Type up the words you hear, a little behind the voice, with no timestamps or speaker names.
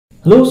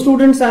Hello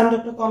students, I am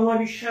Dr. Tanmoy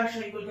Biswas.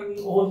 I welcome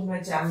you all to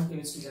my channel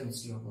Chemistry and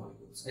Mystery of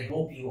Molecules. I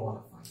hope you all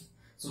are fine.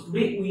 So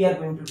today we are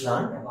going to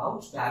learn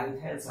about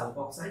dimethyl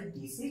sulfoxide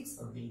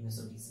D6 or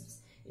DMSO-d6.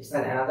 It's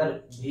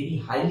another very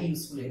highly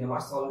useful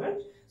NMR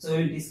solvent. So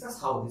we will discuss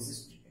how this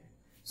is prepared.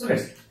 So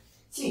let's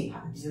see.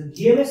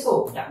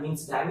 DMSO, that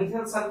means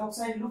dimethyl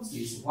sulfoxide, looks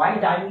this. Why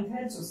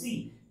dimethyl? So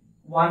see,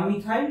 1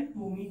 methyl,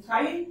 2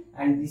 methyl,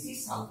 and this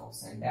is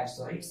sulfoxide. That's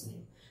why its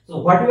name. So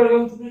what we are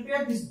going to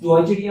prepare, this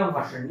deuterium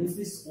version, means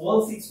this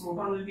all 6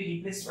 proton will be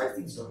replaced by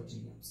 6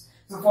 deuteriums.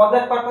 So for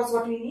that purpose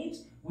what we need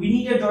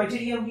a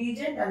deuterium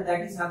reagent, and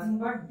that is nothing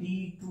but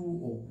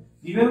D2O.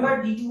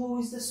 Remember, D2O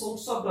is the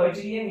source of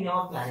deuterium in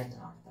our planet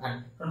Earth,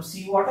 and from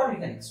seawater we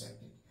can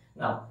extract it.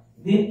 Now,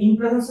 then in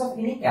presence of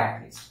any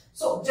catalyst.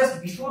 So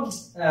just before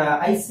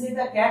I say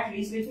the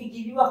catalyst, let me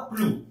give you a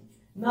clue.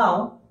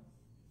 Now,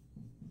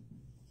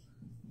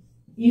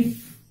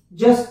 if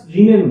just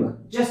remember,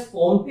 just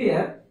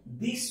compare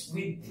this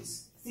with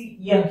this. See,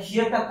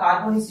 here the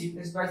carbon is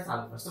replaced by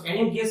sulfur. So can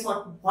you guess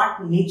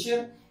what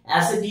nature?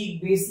 Acidic,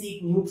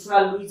 basic,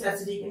 neutral, which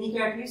acidic, any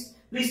catalyst?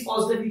 Please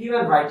pause the video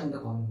and write in the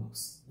comment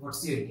box.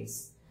 What's your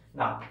guess?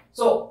 Now,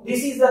 so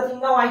this is the thing.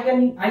 Now I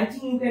think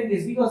you can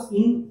guess, because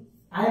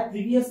I have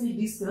previously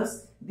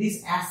discussed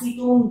this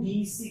acetone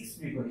D6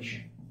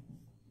 preparation.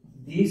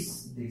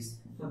 This.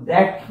 So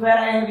that's where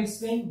I have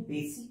explained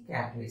basic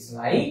catalysts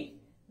like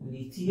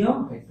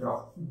lithium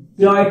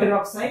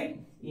hydroxide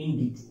in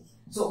D2.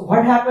 So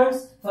what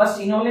happens? First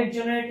enolate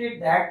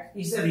generated, that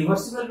is a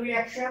reversible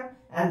reaction,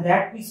 and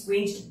that is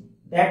quenched,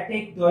 that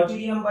take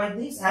deuterium by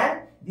this,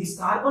 and this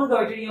carbon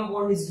deuterium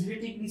bond is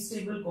relatively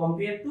stable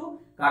compared to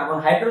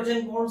carbon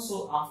hydrogen bond.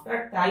 So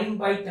after time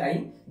by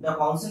time, the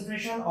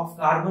concentration of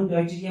carbon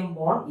deuterium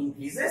bond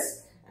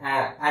increases,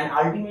 and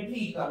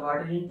ultimately it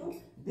converted into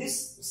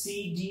this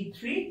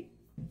CD3O.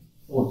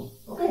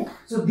 Okay,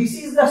 so this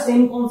is the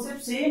same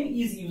concept, same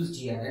is used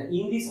here, and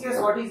in this case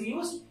what is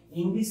used?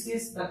 In this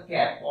case, the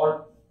cap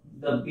or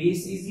the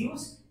base is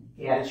used,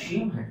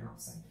 calcium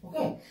hydroxide.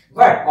 Okay,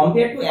 but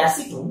compared to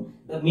acetone,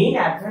 the main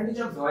advantage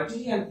of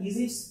deuterium is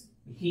its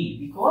heat,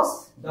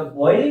 because the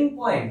boiling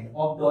point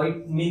of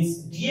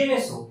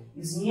DMSO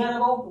is near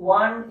about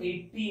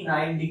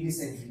 189 degrees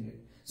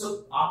centigrade.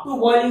 So up to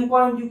boiling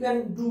point you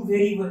can do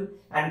very well,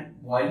 and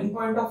boiling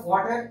point of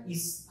water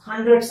is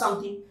 100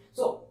 something.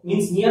 So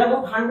means near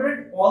about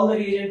 100, all the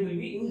reagent will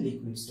be in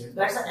liquid state.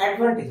 That's an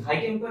advantage.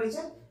 High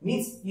temperature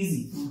means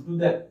easy to do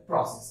the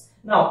process.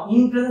 Now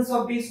in presence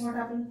of base, what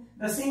happened?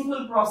 The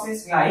simple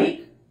process,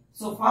 like,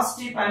 so first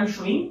step I am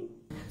showing.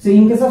 So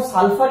in case of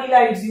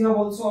sulfurilydes, you have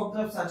also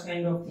observed such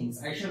kind of things.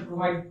 I shall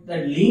provide the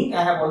link.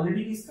 I have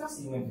already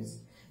discussed. You may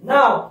visit.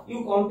 Now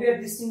you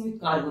compare this thing with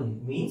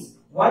carbonate. Means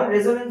one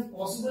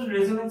possible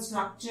resonance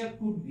structure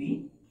could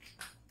be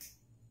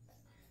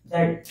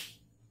that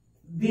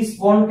this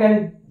bond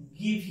can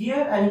give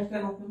here and it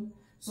can open.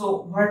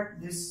 So what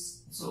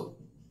this? So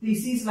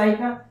this is like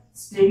a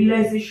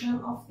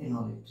stabilization of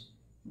enolate.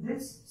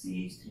 This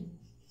CH3.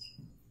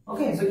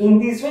 Okay, so in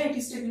this way it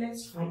is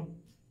stabilized. Fine.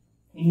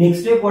 In next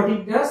step, what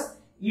it does?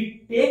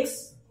 It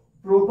takes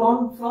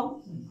proton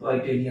from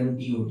deuterium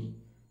DOD.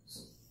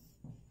 So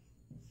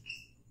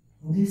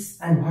this,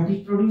 and what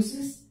it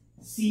produces?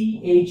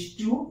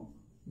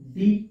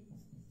 CH2D.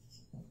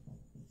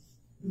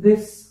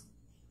 This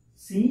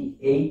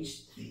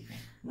CH3.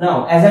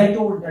 Now, as I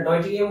told, the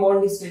deuterium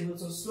bond is stable.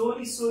 So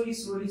slowly,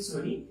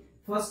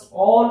 first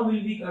all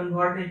will be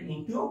converted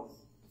into,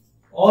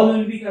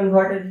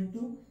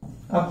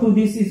 up to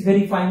this is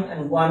very fine,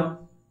 and 1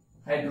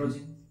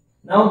 hydrogen.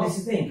 Now this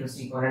is the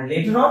interesting part, and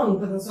later on in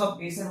presence of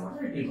base and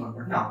water it will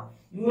convert. Now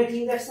you may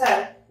think that,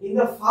 sir, in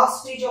the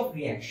first stage of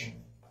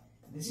reaction,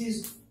 this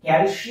is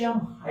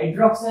calcium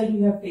hydroxide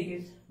you have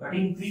taken, but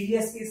in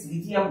previous case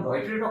lithium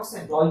deuterium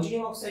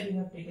oxide you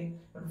have taken.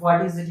 But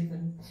what is the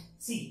difference?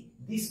 See,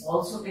 this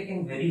also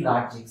taken very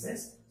large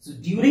excess. So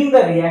during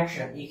the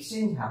reaction,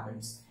 exchange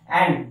happens,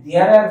 and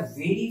there are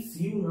very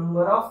few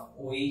number of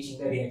OH in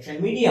the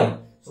reaction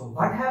medium. So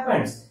what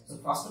happens? So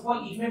first of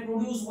all, it may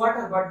produce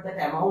water, but that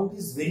amount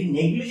is very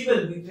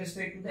negligible with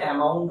respect to the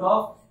amount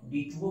of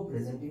D2O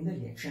present in the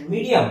reaction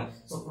medium.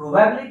 So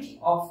probability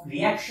of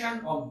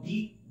reaction of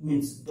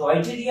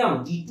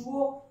deuterium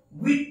D2O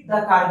with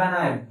the carbon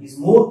ion is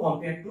more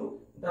compared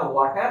to the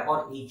water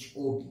or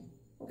HOD.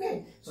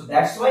 Okay, so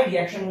that's why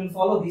reaction will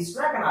follow this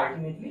track, and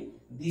ultimately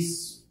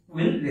this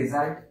will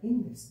result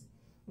in this.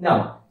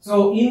 Now,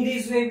 so in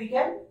this way we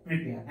can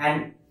prepare,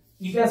 and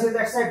you can say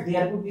that, sir,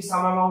 there could be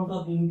some amount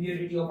of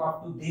impurity of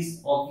up to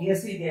this.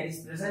 Obviously there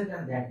is present,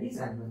 and that is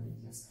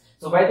advantageous.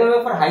 So by the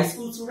way, for high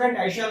school student,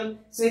 I shall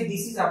say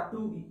this is up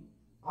to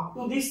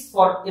this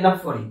for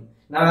enough for you.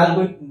 Now I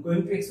am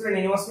going to explain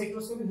NMR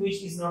spectroscopy,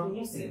 which is not in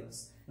your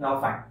syllabus. Now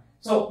fine.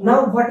 So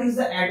now what is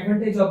the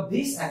advantage of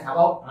this and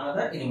about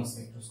another NMR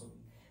spectroscopy?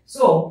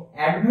 So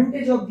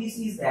advantage of this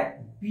is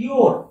that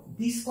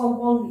this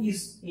compound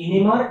is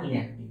NMR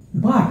inactive,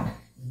 but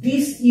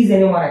this is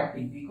NMR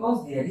active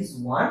because there is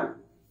 1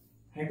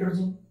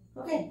 hydrogen.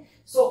 Okay,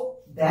 so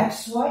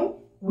that's why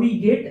we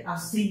get a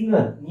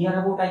signal near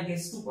about, I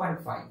guess,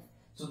 2.5.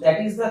 So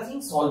that is the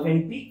thing,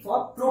 solvent peak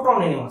for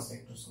proton NMR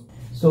spectroscopy.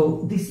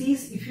 So this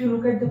is, if you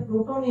look at the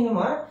proton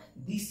NMR,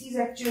 this is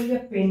actually a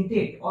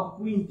pentate or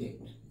quintet.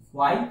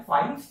 Why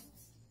 5?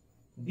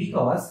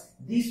 Because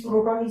this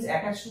proton is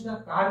attached to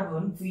the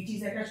carbon, which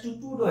is attached to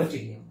 2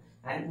 deuterium,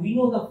 and we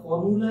know the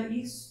formula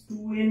is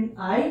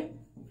 2Ni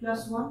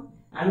plus 1.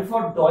 And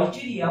for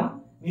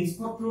deuterium, means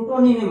for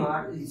proton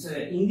NMR,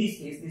 in this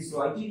case, this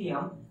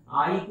deuterium,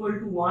 I equal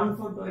to 1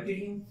 for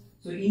deuterium.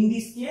 So in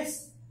this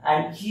case,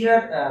 and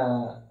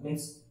here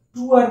means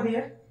 2 are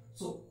there.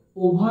 So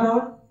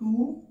overall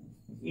 2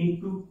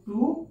 into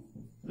 2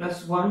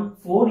 plus 1,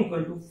 4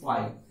 equal to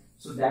 5.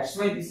 So that's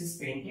why this is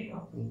pentate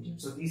or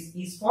quintet. So this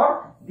is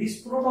for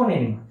this proton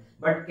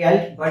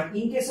NMR. But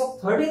in case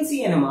of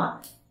 13C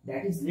NMR,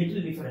 that is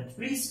little different.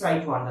 Please try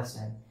to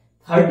understand.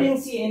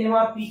 13C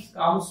NMR peak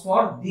comes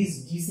for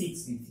this D6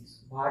 species.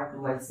 What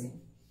do I say?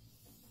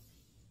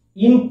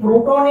 In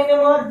proton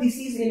NMR, this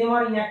is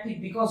NMR inactive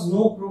because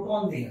no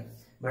proton there.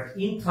 But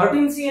in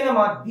 13C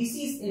NMR, this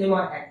is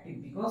NMR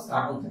active because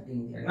carbon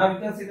 13 there. Now you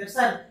can say that,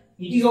 sir,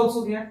 it is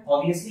also there.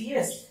 Obviously,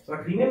 yes.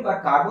 But remember,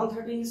 carbon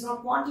 13 is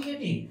not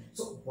quantitative.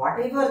 So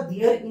whatever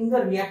there in the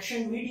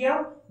reaction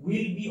medium will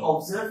be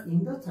observed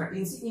in the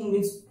 13C.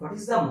 Means what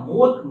is the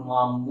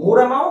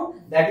more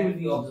amount that will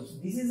be observed. So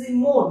this is in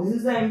more. This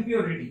is the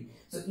impurity.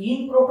 So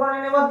in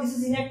proton NMR, this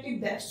is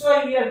inactive. That's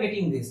why we are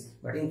getting this.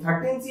 But in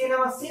 13C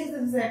NMR, since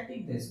this is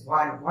active, this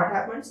what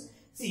happens?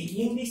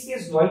 See, in this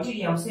case,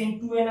 deuterium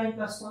saying 2Ni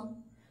plus 1.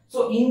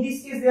 So in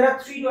this case, there are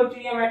 3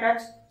 deuterium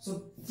attached.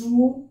 So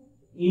 2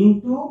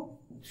 into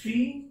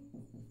 3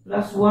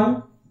 plus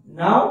 1.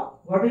 Now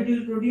what it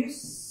will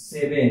produce?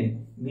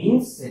 7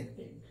 means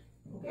septate.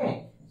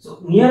 Okay. So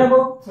near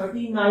about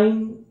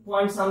 39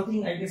 point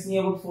something, I guess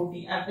near about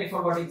 40. I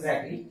forgot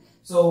exactly.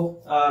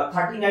 So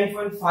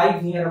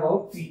 39.5 near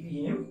about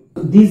ppm.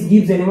 This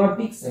gives NMR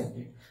peak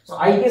septate. So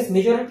I guess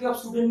majority of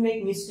students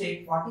make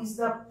mistake. What is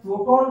the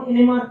proton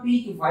NMR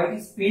peak? Why it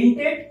is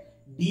pentate?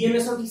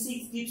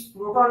 DMSO-d6 gives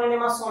proton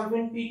NMR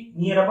solvent peak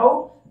near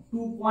about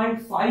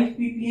 2.5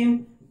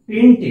 ppm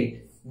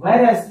pentate.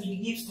 Whereas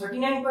it gives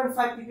 39.5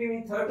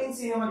 ppm in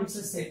 13C NMR, it's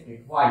a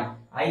septate. Why?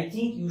 I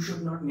think you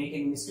should not make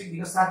any mistake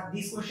because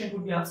this question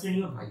could be asked in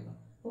your Viva.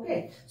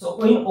 Okay.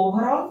 So in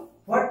overall,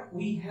 what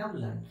we have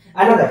learned.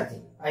 Another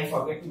thing I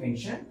forget to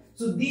mention.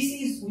 So this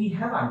is we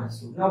have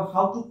understood. Now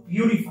how to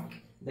purify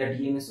the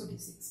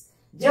DMSO-d6.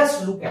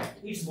 Just look at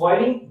its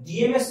boiling.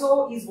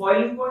 DMSO is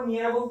boiling point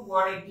near about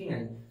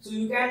 189. So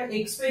you can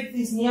expect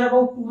this near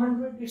about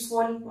 200. Its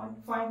boiling point.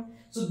 Fine.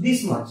 So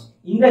this much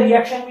in the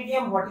reaction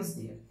medium. What is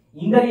there?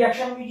 In the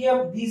reaction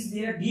medium, this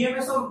there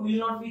DMSO will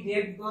not be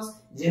there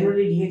because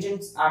generally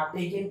reagents are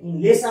taken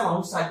in less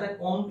amounts such that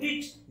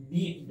complete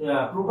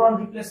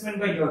proton replacement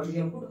by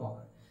deuterium could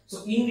occur.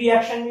 So in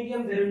reaction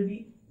medium there will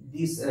be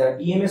this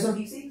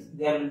DMSO-d6.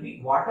 There will be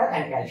water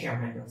and calcium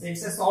hydroxide.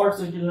 It's a salt,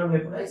 so it will not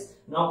vaporize.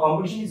 Now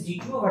competition is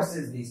D2O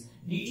versus this.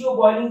 D2O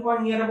boiling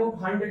point near about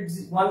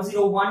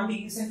 101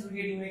 degrees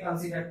centigrade. You may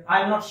consider.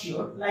 I am not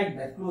sure. Like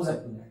that,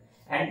 closer to that.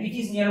 And it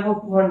is near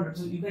about 200.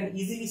 So you can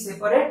easily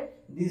separate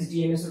this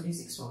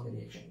DMSO-d6 from the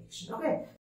reaction. Okay.